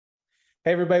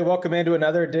Hey, everybody, welcome into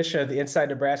another edition of the Inside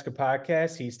Nebraska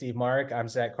podcast. He's Steve Marek. I'm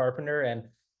Zach Carpenter. And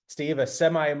Steve, a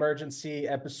semi-emergency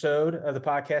episode of the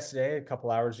podcast today. A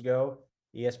couple hours ago,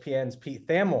 ESPN's Pete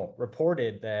Thamel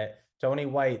reported that Tony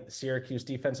White, the Syracuse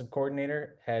defensive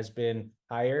coordinator, has been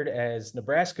hired as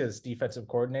Nebraska's defensive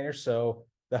coordinator. So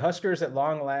the Huskers at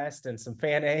long last and some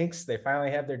fan angst, they finally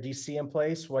have their DC in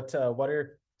place. What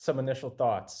are some initial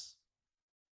thoughts?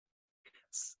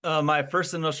 My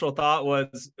first initial thought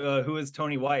was, who is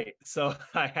Tony White? So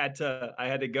I had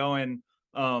to go and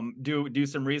do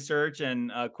some research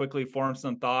and quickly form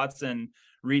some thoughts and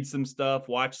read some stuff,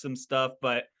 watch some stuff.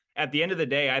 But at the end of the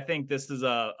day, I think this is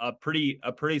a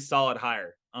pretty solid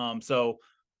hire. So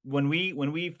when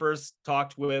we first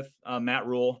talked with Matt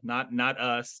Rule, not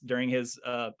us, during his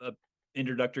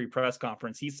introductory press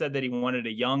conference, he said that he wanted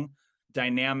a young,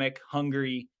 dynamic,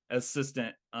 hungry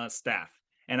assistant staff.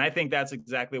 And I think that's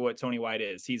exactly what Tony White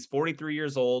is. He's 43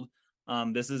 years old.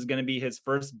 This is going to be his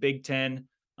first Big Ten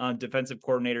defensive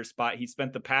coordinator spot. He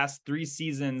spent the past 3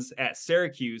 seasons at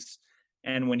Syracuse.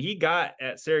 And when he got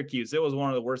at Syracuse, it was one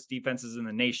of the worst defenses in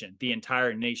the nation, the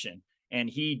entire nation. And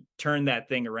he turned that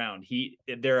thing around.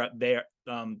 For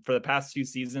the past 2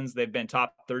 seasons, they've been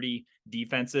top 30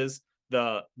 defenses.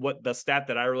 The stat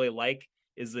that I really like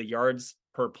is the yards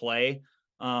per play.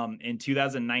 In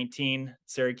 2019,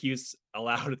 Syracuse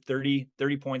allowed 30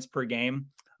 points per game.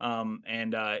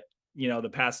 The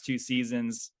past 2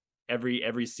 seasons,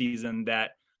 every season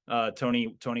that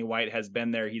Tony White has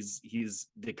been there, he's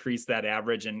decreased that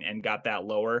average and got that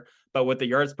lower. But with the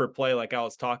yards per play, like I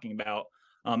was talking about,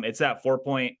 it's at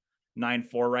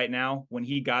 4.94 right now. When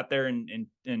he got there in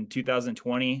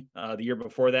 2020, the year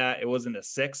before that, it was in the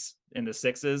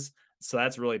sixes. So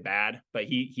that's really bad, but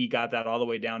he got that all the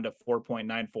way down to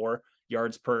 4.94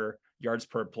 yards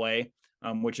per play,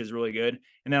 which is really good.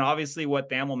 And then obviously what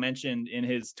Thamel mentioned in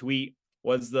his tweet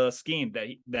was the scheme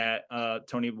that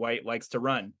Tony White likes to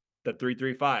run, the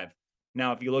 3-3-5.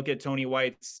 Now, if you look at Tony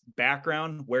White's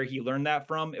background, where he learned that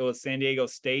from, it was San Diego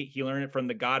State. He learned it from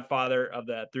the godfather of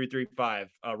the 3-3-5,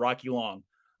 Rocky Long,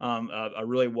 a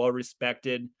really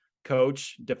well-respected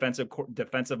coach,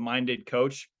 defensive-minded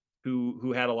coach,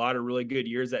 who had a lot of really good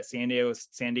years at San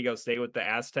Diego State with the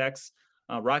Aztecs.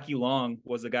 Rocky Long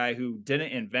was a guy who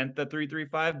didn't invent the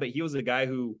 3-3-5, but he was a guy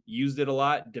who used it a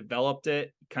lot, developed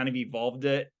it, kind of evolved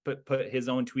it, put his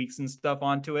own tweaks and stuff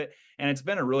onto it. And it's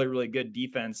been a really, really good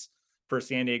defense for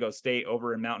San Diego State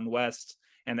over in Mountain West.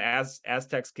 And the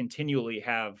Aztecs continually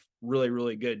have really,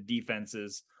 really good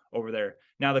defenses over there.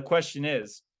 Now, the question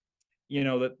is,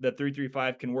 the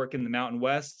 3-3-5 can work in the Mountain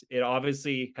West. It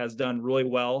obviously has done really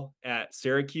well at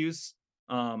Syracuse,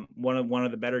 one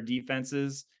of the better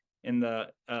defenses in the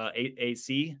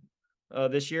AC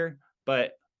this year.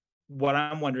 But what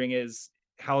I'm wondering is,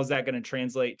 how is that going to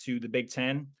translate to the Big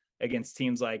Ten against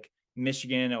teams like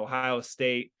Michigan, Ohio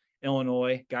State,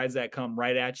 Illinois, guys that come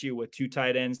right at you with 2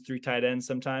 tight ends, 3 tight ends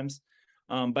sometimes.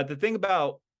 But the thing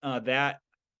about that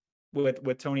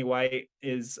with Tony White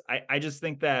is I just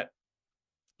think that,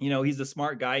 he's a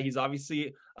smart guy. He's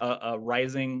obviously a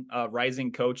rising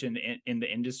coach in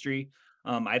the industry.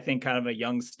 I think kind of a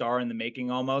young star in the making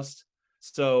almost.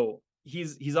 So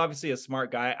he's obviously a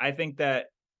smart guy. I think that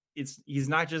he's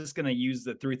not just going to use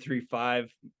the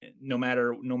 3-3-5 no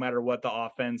matter what the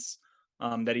offense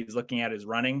that he's looking at is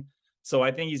running. So I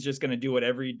think he's just going to do what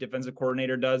every defensive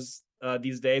coordinator does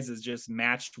these days, is just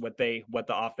match what the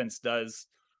offense does,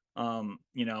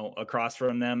 across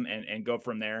from them and go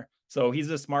from there. So he's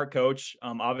a smart coach.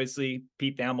 Obviously,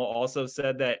 Pete Thamel also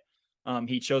said that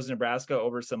he chose Nebraska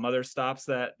over some other stops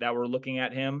that were looking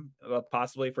at him,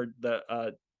 possibly for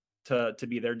to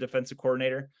be their defensive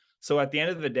coordinator. So at the end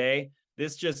of the day,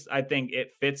 I think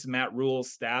it fits Matt Rule's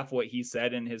staff, what he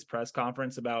said in his press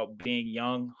conference about being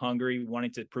young, hungry,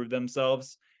 wanting to prove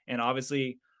themselves. And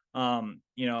obviously,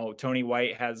 Tony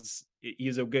White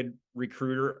he's a good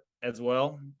recruiter as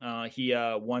well. He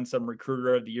won some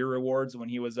Recruiter of the Year awards when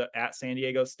he was at San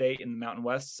Diego State in the Mountain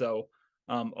West. So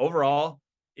overall,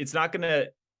 it's not going to,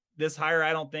 this hire,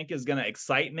 I don't think, is going to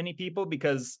excite many people,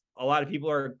 because a lot of people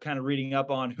are kind of reading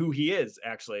up on who he is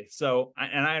actually. So,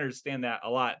 and I understand that a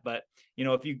lot, but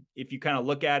if you kind of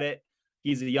look at it,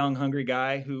 he's a young, hungry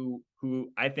guy who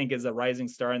I think is a rising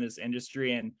star in this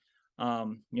industry. And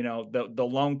the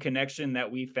lone connection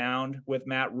that we found with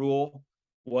Matt Rule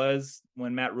was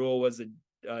when Matt Rule was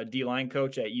a D-line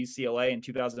coach at UCLA in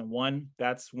 2001.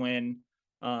 That's when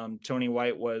Tony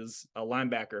White was a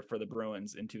linebacker for the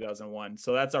Bruins in 2001.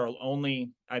 So that's our only,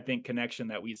 I think, connection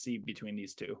that we see between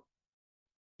these two.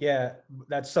 Yeah,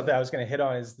 that's something I was going to hit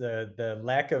on, is the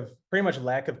lack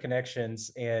of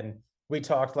connections. And we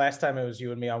talked last time, it was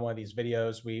you and me on one of these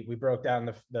videos. We broke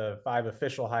down the 5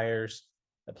 official hires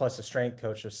plus a strength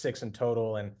coach of 6 in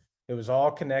total, and it was all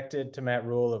connected to Matt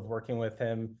Rule of working with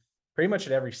him pretty much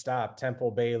at every stop: Temple,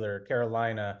 Baylor,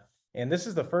 Carolina. And this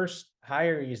is the first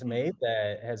hire he's made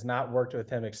that has not worked with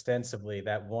him extensively.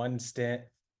 That one stint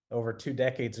over 2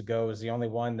 decades ago is the only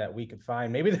one that we could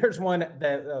find. Maybe there's one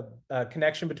that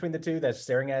connection between the two that's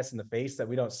staring at us in the face that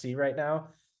we don't see right now.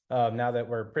 Now that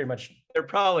we're pretty much. There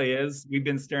probably is. We've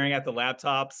been staring at the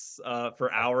laptops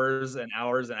for hours and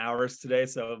hours and hours today,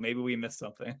 so maybe we missed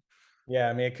something. Yeah,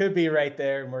 I mean, it could be right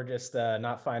there, and we're just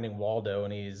not finding Waldo,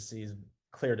 and he's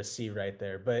clear to see right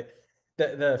there. But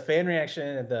the fan reaction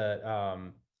and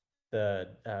the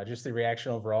just the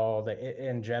reaction overall,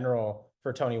 in general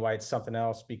for Tony White's something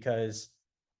else, because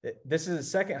this is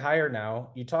his second hire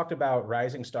now. You talked about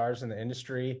rising stars in the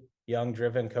industry, young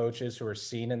driven coaches who are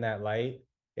seen in that light,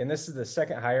 and this is the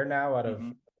second hire now out of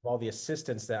all the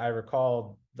assistants that I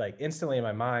recall like instantly in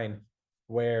my mind,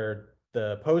 where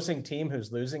the opposing team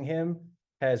who's losing him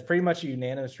has pretty much a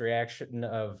unanimous reaction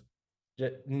of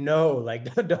no,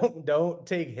 like don't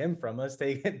take him from us.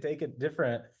 Take a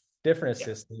different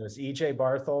assistant. It was EJ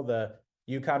Barthel, the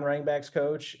UConn running backs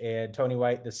coach, and Tony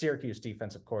White, the Syracuse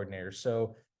defensive coordinator.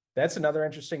 So that's another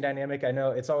interesting dynamic. I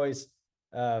know it's always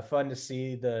fun to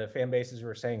see the fan bases who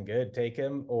are saying good, take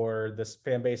him, or the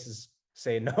fan bases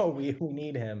say no, we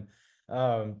need him.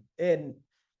 And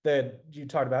you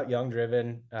talked about young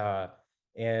driven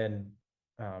and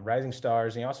rising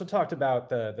stars, and you also talked about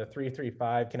the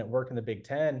 3-3-5. Can it work in the Big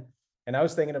Ten? And I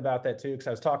was thinking about that too, because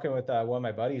I was talking with one of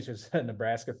my buddies who's a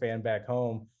Nebraska fan back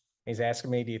home. He's asking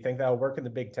me, do you think that'll work in the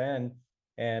Big Ten?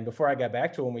 And before I got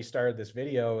back to him, we started this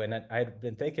video, and I had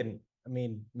been thinking, I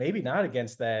mean, maybe not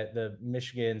against the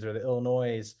Michigans or the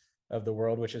Illinois of the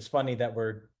world, which is funny that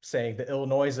we're saying the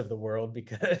Illinois of the world,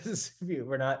 because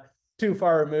we're not too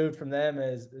far removed from them,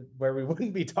 as where we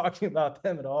wouldn't be talking about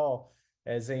them at all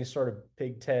as any sort of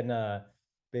Big Ten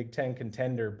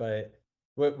contender. But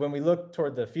when we look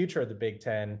toward the future of the Big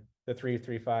Ten, the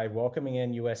 3-3-5, welcoming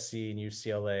in USC and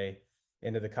UCLA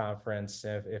into the conference,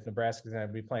 if Nebraska's going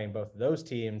to be playing both of those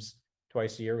teams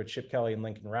twice a year with Chip Kelly and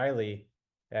Lincoln Riley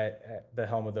at the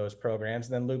helm of those programs.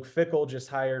 And then Luke Fickell just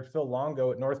hired Phil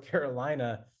Longo at North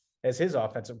Carolina as his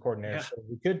offensive coordinator. Yeah. So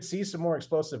we could see some more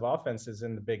explosive offenses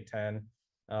in the Big Ten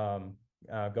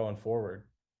going forward.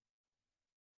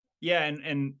 Yeah,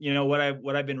 and you know what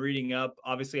I've been reading up.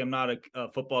 Obviously, I'm not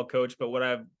a football coach, but what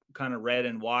I've kind of read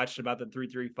and watched about the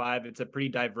 3-3-5, it's a pretty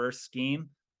diverse scheme.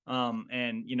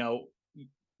 And you know,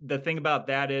 the thing about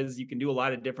that is you can do a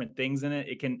lot of different things in it.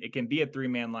 It can be a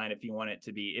 3-man line if you want it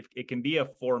to be. If it can be a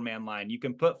 4-man line, you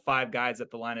can put 5 guys at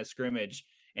the line of scrimmage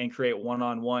and create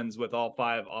one-on-ones with all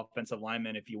 5 offensive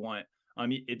linemen if you want.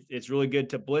 It's really good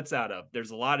to blitz out of.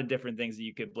 There's a lot of different things that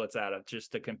you could blitz out of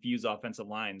just to confuse offensive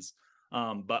lines.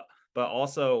 But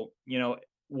also, you know,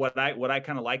 what I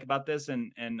kind of like about this,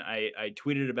 and I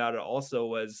tweeted about it also,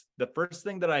 was the first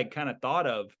thing that I kind of thought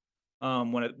of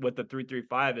with the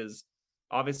 3-3-5 is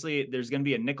obviously there's going to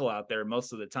be a nickel out there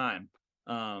most of the time,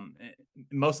 I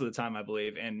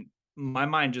believe. And my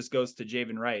mind just goes to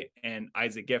Javen Wright and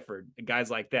Isaac Gifford, guys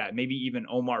like that. Maybe even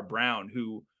Omar Brown,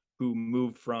 who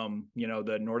moved from, you know,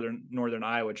 the northern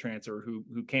Iowa transfer,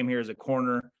 who came here as a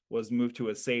corner, was moved to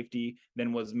a safety,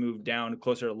 then was moved down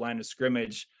closer to the line of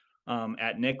scrimmage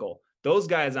at nickel. Those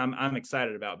guys I'm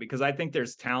excited about, because I think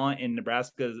there's talent in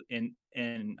Nebraska's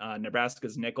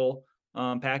Nebraska's nickel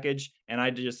package, and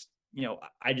I just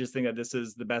think that this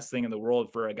is the best thing in the world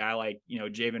for a guy like, you know,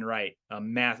 Javen Wright,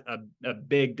 a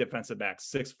big defensive back,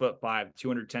 6'5",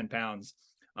 210 pounds.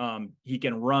 He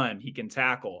can run, he can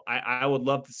tackle. I would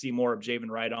love to see more of Javen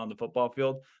Wright on the football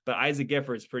field, but Isaac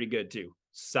Gifford's pretty good too.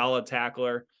 Solid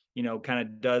tackler, you know, kind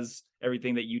of does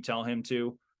everything that you tell him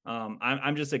to.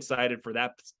 I'm just excited for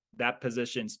that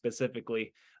position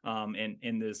specifically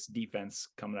in this defense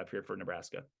coming up here for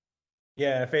Nebraska.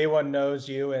 Yeah, if anyone knows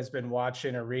you, has been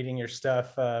watching or reading your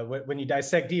stuff, when you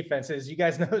dissect defenses, you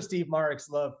guys know Steve Mark's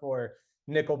love for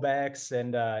nickelbacks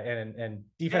and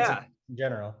defense in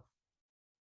general.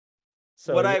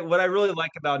 So what I really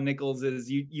like about nickels is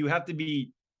you have to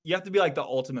be like the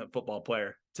ultimate football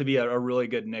player to be a really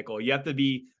good nickel. You have to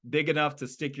be big enough to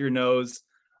stick your nose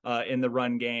in the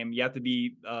run game. You have to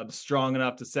be strong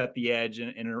enough to set the edge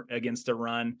in against a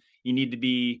run. You need to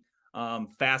be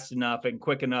fast enough and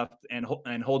quick enough and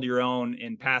hold your own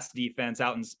in pass defense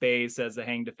out in space as a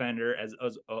hang defender,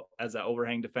 as an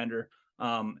overhang defender.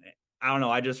 I don't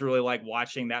know. I just really like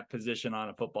watching that position on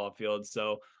a football field.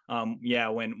 So yeah,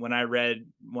 when I read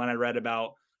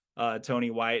about Tony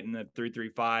White in the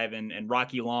 3-3-5 and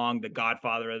Rocky Long, the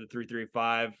godfather of the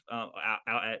 3-3-5 out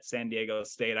at San Diego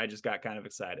State. I just got kind of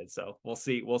excited. So we'll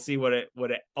see what it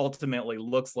ultimately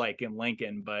looks like in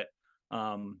Lincoln. But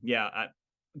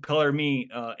color me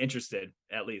interested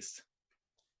at least.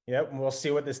 Yep, and we'll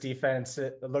see what this defense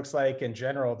looks like in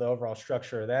general, the overall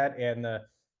structure of that, and the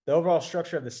overall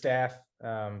structure of the staff.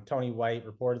 Tony White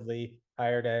reportedly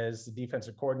hired as the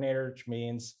defensive coordinator, which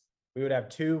means we would have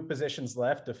 2 positions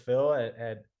left to fill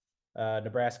at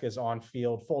Nebraska's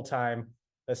on-field full-time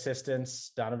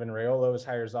assistants. Donovan Raiola was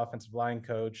hired as offensive line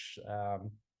coach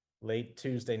late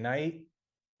Tuesday night,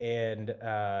 and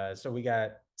so we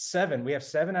got 7. We have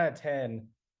 7 out of 10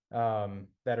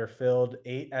 that are filled.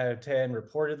 8 out of 10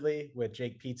 reportedly with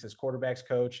Jake Peets as quarterbacks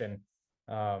coach, and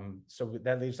so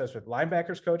that leaves us with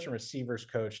linebackers coach and receivers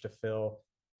coach to fill.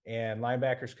 And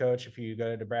linebackers coach, if you go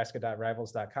to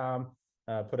nebraska.rivals.com,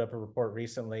 put up a report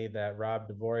recently that Rob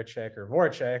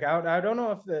Voracek, I don't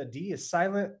know if the D is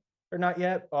silent or not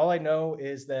yet. All I know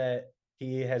is that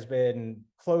he has been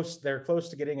close. They're close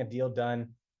to getting a deal done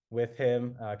with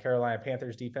him. Carolina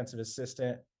Panthers defensive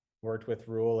assistant, worked with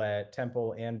Rule at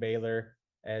Temple and Baylor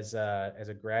as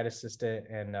a grad assistant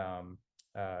and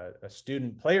a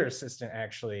student player assistant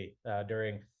actually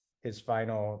during his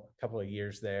final couple of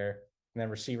years there. And then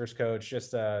receivers coach,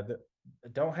 just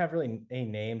don't have really any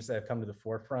names that have come to the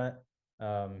forefront,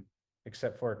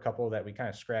 except for a couple that we kind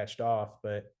of scratched off.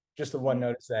 But just the one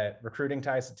note is that recruiting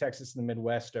ties to Texas and the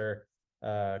Midwest are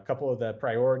a couple of the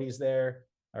priorities there,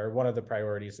 or one of the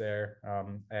priorities there,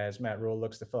 as Matt Rule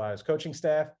looks to fill out his coaching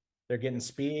staff. They're getting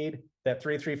speed. That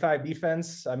 3-3-5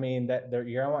 defense, I mean,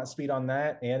 you're gonna want speed on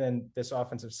that, and then this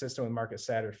offensive system with Marcus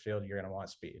Satterfield, you're gonna want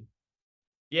speed.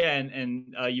 Yeah,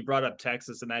 and you brought up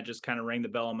Texas, and that just kind of rang the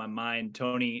bell in my mind.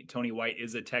 Tony White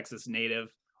is a Texas native,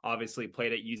 obviously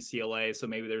played at UCLA, so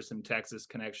maybe there's some Texas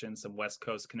connections, some West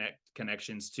Coast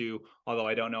connections too. Although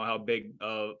I don't know how big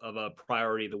of a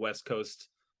priority the West Coast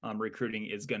recruiting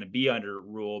is going to be under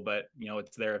Rule, but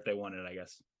it's there if they want it, I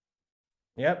guess.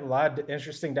 Yep, a lot of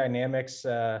interesting dynamics.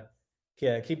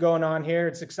 Keep going on here.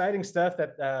 It's exciting stuff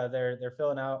that they're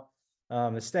filling out.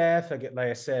 The staff, like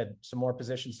I said, some more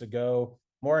positions to go.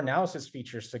 More analysis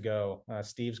features to go.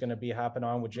 Steve's going to be hopping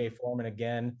on with Jay Foreman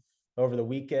again over the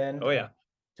weekend. Oh yeah,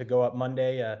 to go up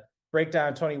Monday. Break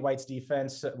down Tony White's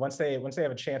defense once they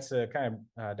have a chance to kind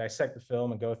of dissect the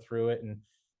film and go through it and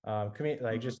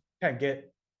just kind of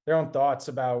get their own thoughts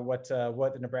about what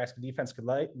the Nebraska defense could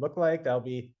look like. That'll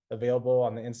be available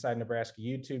on the Inside Nebraska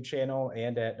YouTube channel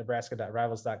and at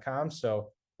nebraska.rivals.com. So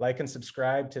like and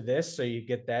subscribe to this so you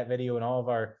get that video and all of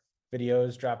our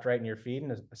videos dropped right in your feed,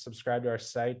 and subscribe to our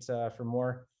site for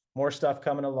more stuff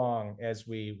coming along as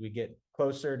we get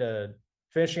closer to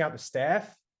finishing out the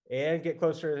staff and get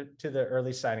closer to the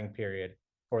early signing period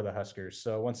for the Huskers.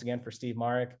 So once again, for Steve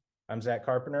Marek, I'm Zach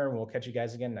Carpenter, and we'll catch you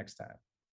guys again next time.